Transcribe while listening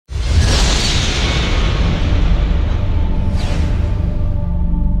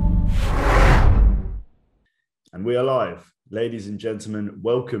we are live. Ladies and gentlemen,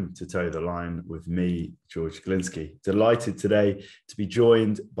 welcome to Toe the Line with me, George Glinski. Delighted today to be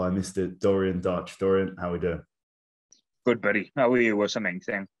joined by Mr. Dorian Darch. Dorian, how are we doing? Good, buddy. How are you? What's the main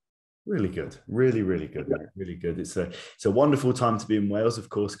thing? Really good. Really, really good. Mate. Really good. It's a wonderful time to be in Wales. Of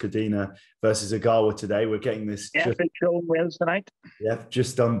course, Cadena versus Agawa today. We're getting this. Yeah, big show in Wales tonight. Yeah,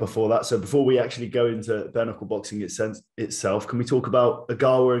 just done before that. So before we actually go into bare knuckle boxing itself, can we talk about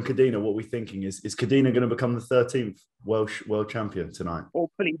Agawa and Cadena? What we're thinking is Cadena going to become the 13th Welsh world champion tonight?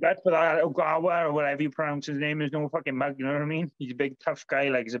 Hopefully, but for that Agawa or whatever you pronounce his name, there's no fucking mug. You know what I mean? He's a big tough guy.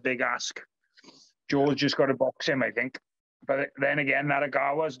 Like he's a big ask. Joel's just got to box him, I think. But then again, that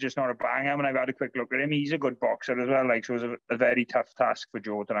Agawa's just not a banger. When I've had a quick look at him, he's a good boxer as well. Like, so it was a very tough task for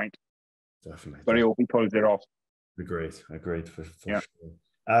Joe tonight. Definitely. But I hope he pulls it off. Agreed for sure.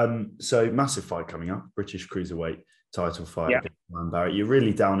 So massive fight coming up, British cruiserweight title fight against Barrett. You're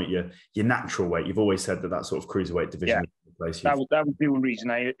really down at your natural weight. You've always said that sort of cruiserweight division is the place. That was the only reason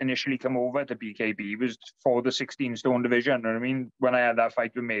I initially come over to BKB was for the 16 stone division. You know what I mean? When I had that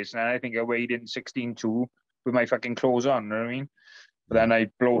fight with Mason, and I think I weighed in 16.2 with my fucking clothes on. You know what I mean? But then I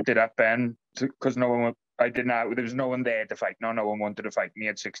bloated up then because there was no one there to fight. No one wanted to fight me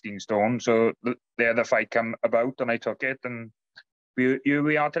at 16 stone. So the other fight come about and I took it. And here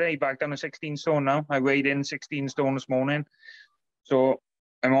we are today, back down to 16 stone now. I weighed in 16 stone this morning. So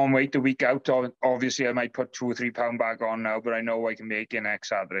I'm on weight a week out. Obviously, I might put 2 or 3 pound back on now, but I know I can make it next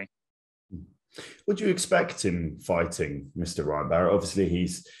Saturday. What do you expect in fighting Mr. Ryan Barrett? Obviously,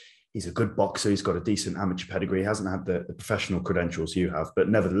 he's a good boxer. He's got a decent amateur pedigree. He hasn't had the professional credentials you have, but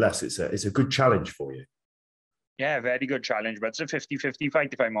nevertheless, it's a good challenge for you. Yeah, very good challenge, but it's a 50-50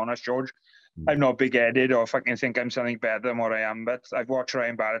 fight, if I'm honest, George. I'm not big-headed or fucking think I'm something better than what I am, but I've watched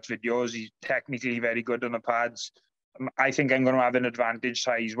Ryan Barrett's videos. He's technically very good on the pads. I think I'm going to have an advantage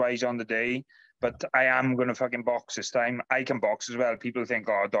size-wise on the day, but I am going to fucking box this time. I can box as well. People think,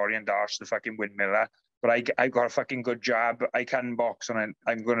 oh, Dorian Darch, the fucking windmiller. But I got a fucking good jab. I can box, and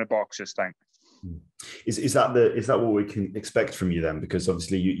I'm going to box this time. Is that what we can expect from you then? Because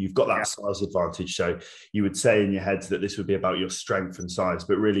obviously you've got that size advantage. So you would say in your head that this would be about your strength and size,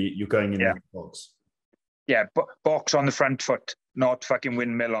 but really you're going in the box. Yeah, box on the front foot, not fucking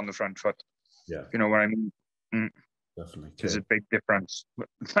windmill on the front foot. Yeah, you know what I mean. Definitely, there's a big difference.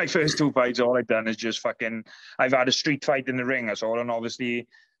 My first 2 fights, all I've done is just fucking. I've had a street fight in the ring, that's all, and obviously.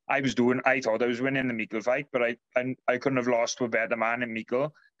 I thought I was winning the Meikle fight, but I couldn't have lost to a better man in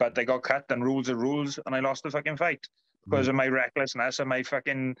Meikle. But I got cut, and rules are rules, and I lost the fucking fight because of my recklessness and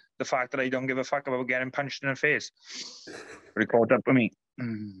the fact that I don't give a fuck about getting punched in the face. But it caught up with me.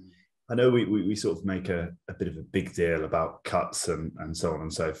 I know we sort of make a bit of a big deal about cuts and so on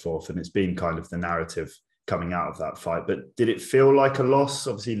and so forth, and it's been kind of the narrative coming out of that fight. But did it feel like a loss,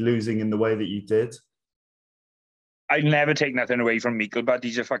 obviously losing in the way that you did? I'd never take nothing away from Meikle, but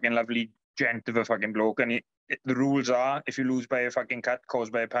he's a fucking lovely gent of a fucking bloke. And the rules are, if you lose by a fucking cut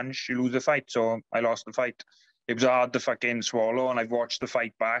caused by a punch, you lose the fight. So I lost the fight. It was hard to fucking swallow, and I've watched the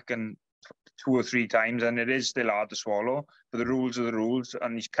fight back and 2 or 3 times, and it is still hard to swallow. But the rules are the rules,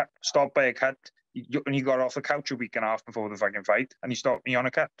 and he's stopped by a cut. And he got off the couch a week and a half before the fucking fight, and he stopped me on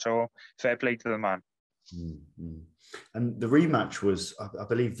a cut. So fair play to the man. Mm-hmm. And the rematch was, I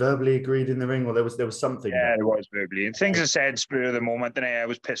believe, verbally agreed in the ring, or there was something. Yeah, it was verbally. And things are said spur of the moment, and I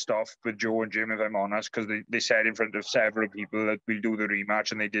was pissed off with Joe and Jim, if I'm honest, because they said in front of several people that we'll do the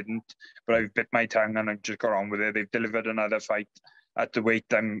rematch, and they didn't. But I've bit my tongue, and I've just got on with it. They've delivered another fight at the weight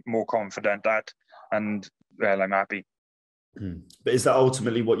I'm more confident at, and, well, I'm happy. But is that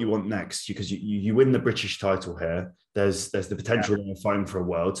ultimately what you want next? Because you win the British title here. There's the potential of fighting for a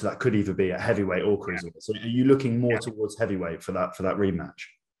world, so that could either be at heavyweight or cruiserweight. So are you looking more towards heavyweight for that rematch?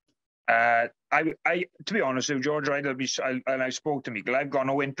 To be honest with you, George, right? I spoke to Meikle. I've got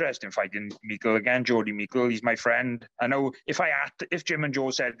no interest in fighting Meikle again. Jody Meikle, he's my friend. I know if Jim and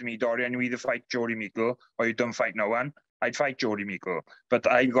Joe said to me, Dorian, you either fight Jody Meikle or you don't fight no one, I'd fight Jody Meikle. But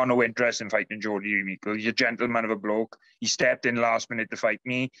I got no interest in fighting Jody Meikle. He's a gentleman of a bloke. He stepped in last minute to fight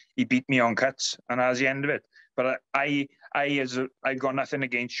me. He beat me on cuts, and that was the end of it. But I got nothing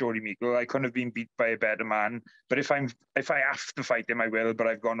against Jody Meikle. I couldn't have been beat by a better man. But if I have to fight him, I will. But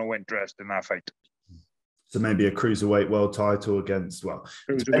I've got no interest in that fight. So maybe a cruiserweight world title against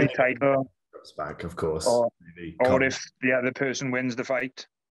cruiserweight title. Back, of course. Or if the other person wins the fight,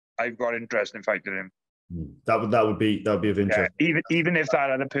 I've got interest in fighting him. That would be of interest. Yeah, even if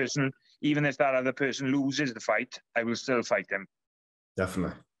that other person loses the fight, I will still fight him.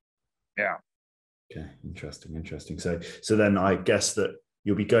 Definitely. Yeah. Okay, interesting. So then I guess that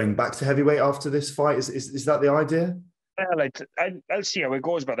you'll be going back to heavyweight after this fight. Is that the idea? I'll see how it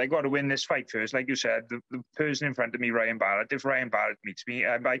goes, but I got to win this fight first. Like you said, the person in front of me, Ryan Barrett. If Ryan Barrett meets me,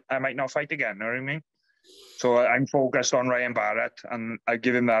 I might not fight again. You know what I mean? So I'm focused on Ryan Barrett, and I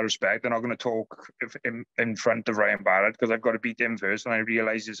give him that respect. I'm not going to talk in front of Ryan Barrett because I've got to beat him first. And I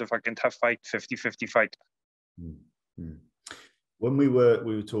realise it's a fucking tough fight, 50-50 fight. Mm-hmm. When we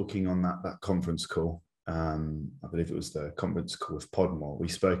were talking on that conference call, I believe it was the conference call with Podmore, we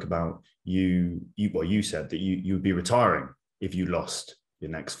spoke about you said that you would be retiring if you lost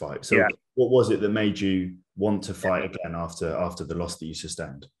your next fight. So what was it that made you want to fight again after the loss that you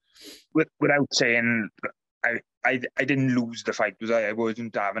sustained? Without saying, I didn't lose the fight, was I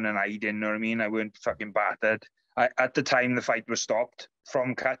wasn't having an eye, you know what I mean? I weren't fucking battered. At the time the fight was stopped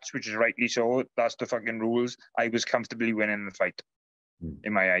from cuts, which is rightly so. That's the fucking rules. I was comfortably winning the fight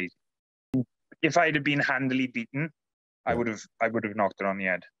in my eyes. If I'd have been handily beaten, I would have knocked it on the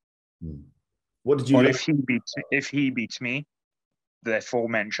head. What did you? Or if he beats me, the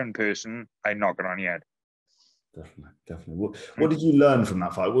aforementioned person, I'd knock it on the head. Definitely. What did you learn from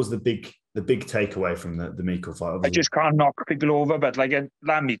that fight? What was the big takeaway from the Meikle fight? Obviously, I just can't knock people over, but like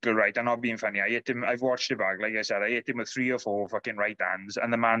that Meikle, right? I'm not being funny. I hit him. I've watched it back. Like I said, I hit him with 3 or 4 fucking right hands,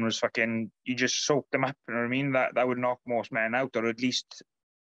 and the man was fucking. He just soaked them up. You know what I mean? That would knock most men out, or at least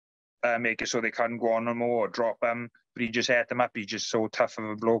make it so they can't go on no more or drop them. But he just ate them up. He's just so tough of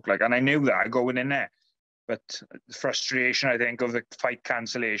a bloke. Like, and I knew that going in there, but the frustration, I think, of the fight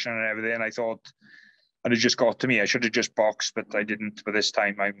cancellation and everything, I thought. And it just got to me. I should have just boxed, but I didn't. But this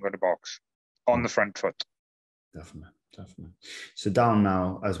time I'm going to box on the front foot. Definitely. So down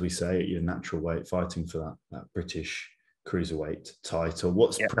now, as we say, at your natural weight, fighting for that British cruiserweight title.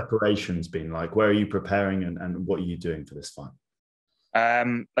 What's preparations been like? Where are you preparing and what are you doing for this fight?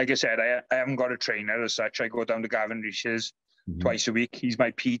 Like I said, I haven't got a trainer as such. I go down to Gavin Rees's twice a week. He's my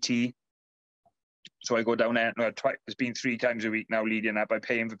PT. So I go down there. It's been 3 times a week now leading up. I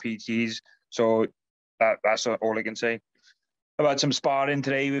pay him for PTs. So that's all I can say. I've had some sparring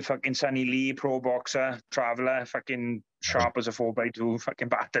today with fucking Sonny Lee, pro boxer, traveller, fucking sharp as a 4x2, fucking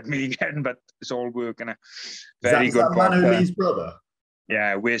battered me again, but it's all working. Very good boxer. Manu Lee's brother?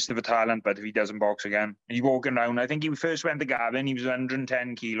 Yeah, waste of a talent, but if he doesn't box again. He's walking around. I think he first went to Gavin, he was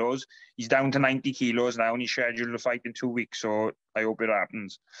 110 kilos. He's down to 90 kilos now, and he's scheduled to fight in 2 weeks, so I hope it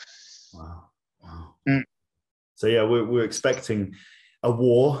happens. Wow. So yeah, we're expecting a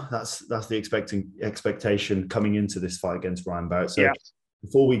war. That's the expectation coming into this fight against Ryan Barrett. So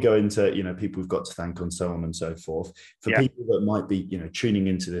before we go into people we've got to thank and so on and so forth, for people that might be tuning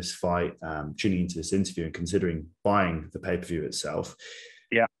into this fight, tuning into this interview and considering buying the pay-per-view itself,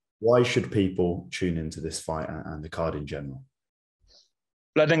 why should people tune into this fight and the card in general?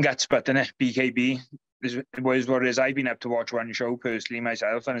 Blood and guts, but innit? BKB is what it is. I've been up to watch one show personally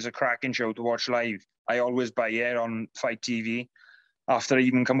myself, and it's a cracking show to watch live. I always buy it on Fight TV after I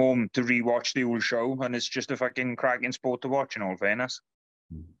even come home to rewatch the whole show, and it's just a fucking cracking sport to watch, in all fairness.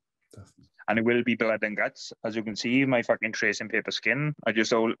 Definitely. And it will be blood and guts, as you can see, my fucking tracing paper skin. I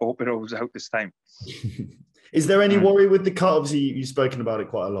just hope it holds out this time. Is there any worry with the cut? Obviously, you've spoken about it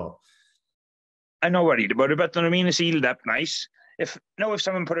quite a lot. I'm not worried about it, but you know what I mean? It's healed up nice. If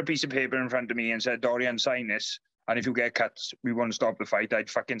someone put a piece of paper in front of me and said, Dorian, sign this, and if you get cuts, we won't stop the fight, I'd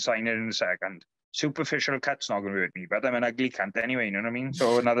fucking sign it in a second. Superficial cuts not going to hurt me, but I'm an ugly cunt anyway, you know what I mean?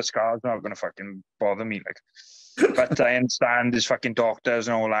 So another scar's not going to fucking bother me, like. But I understand there's fucking doctors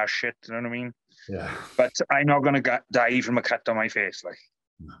and all that shit, you know what I mean? Yeah. But I'm not going to die from a cut on my face, like.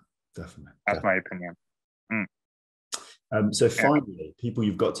 No, definitely. That's my opinion. So finally, people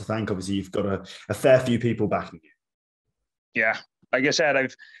you've got to thank, obviously you've got a fair few people backing you. Yeah. Like I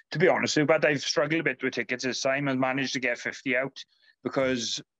said, to be honest with you, but I've struggled a bit with tickets this time and managed to get 50 out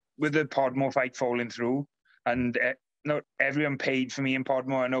because with the Podmore fight falling through and everyone paid for me in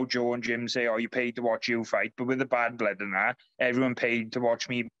Podmore. I know Joe and Jim say, you paid to watch you fight, but with the bad blood and that, everyone paid to watch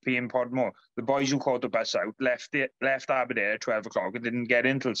me be in Podmore. The boys who caught the bus out left Aberdeen at 12 o'clock and didn't get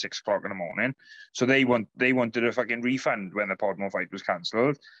in till 6 o'clock in the morning. So they wanted a fucking refund when the Podmore fight was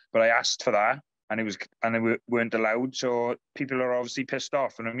cancelled. But I asked for that. And they weren't allowed, so people are obviously pissed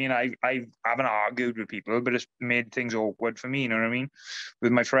off. And I mean, I haven't argued with people, but it's made things awkward for me. You know what I mean?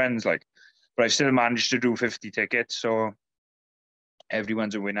 With my friends, like, but I still managed to do 50 tickets, so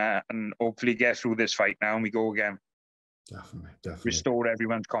everyone's a winner. And hopefully get through this fight now, and we go again. Definitely. Restore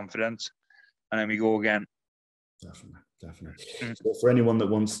everyone's confidence, and then we go again. Definitely. So for anyone that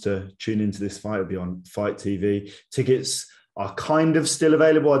wants to tune into this fight, it'll be on Fight TV. Tickets are kind of still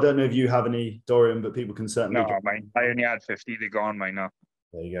available. I don't know if you have any, Dorian, but people can certainly. No, mine. I only had 50. They're gone, mine now.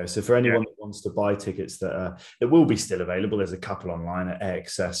 There you go. So for anyone that wants to buy tickets that will be still available, there's a couple online at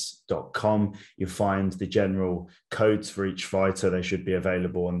axs.com. You'll find the general codes for each fighter. They should be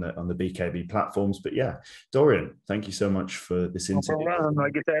available on the BKB platforms. But yeah, Dorian, thank you so much for this interview.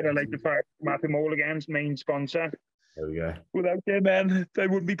 Like I said, I'd like to thank Matthew Mulligan's main sponsor. There we go. Without him, man, that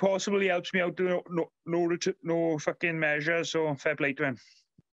wouldn't be possible. He helps me out doing no fucking measure. So fair play to him.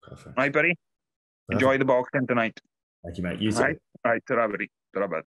 Perfect. All right, buddy. Perfect. Enjoy the boxing tonight. Thank you, mate. You too. All right, ta-ra, buddy. Ta-ra, bud.